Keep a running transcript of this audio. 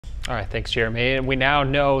All right, thanks, Jeremy. And we now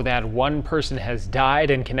know that one person has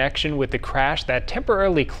died in connection with the crash that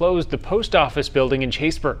temporarily closed the post office building in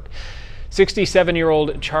Chaseburg.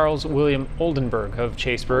 67-year-old Charles William Oldenburg of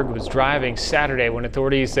Chaseburg was driving Saturday when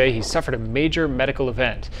authorities say he suffered a major medical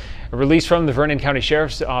event. A release from the Vernon County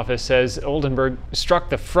Sheriff's Office says Oldenburg struck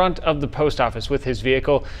the front of the post office with his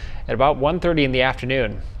vehicle at about 1:30 in the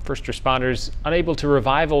afternoon. First responders unable to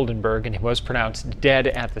revive Oldenburg, and he was pronounced dead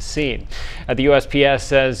at the scene. The USPS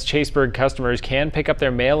says Chaseburg customers can pick up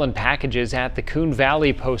their mail and packages at the Coon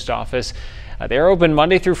Valley Post Office. They're open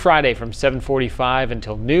Monday through Friday from 7:45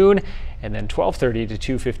 until noon, and then 12:30 to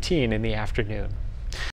 2:15 in the afternoon.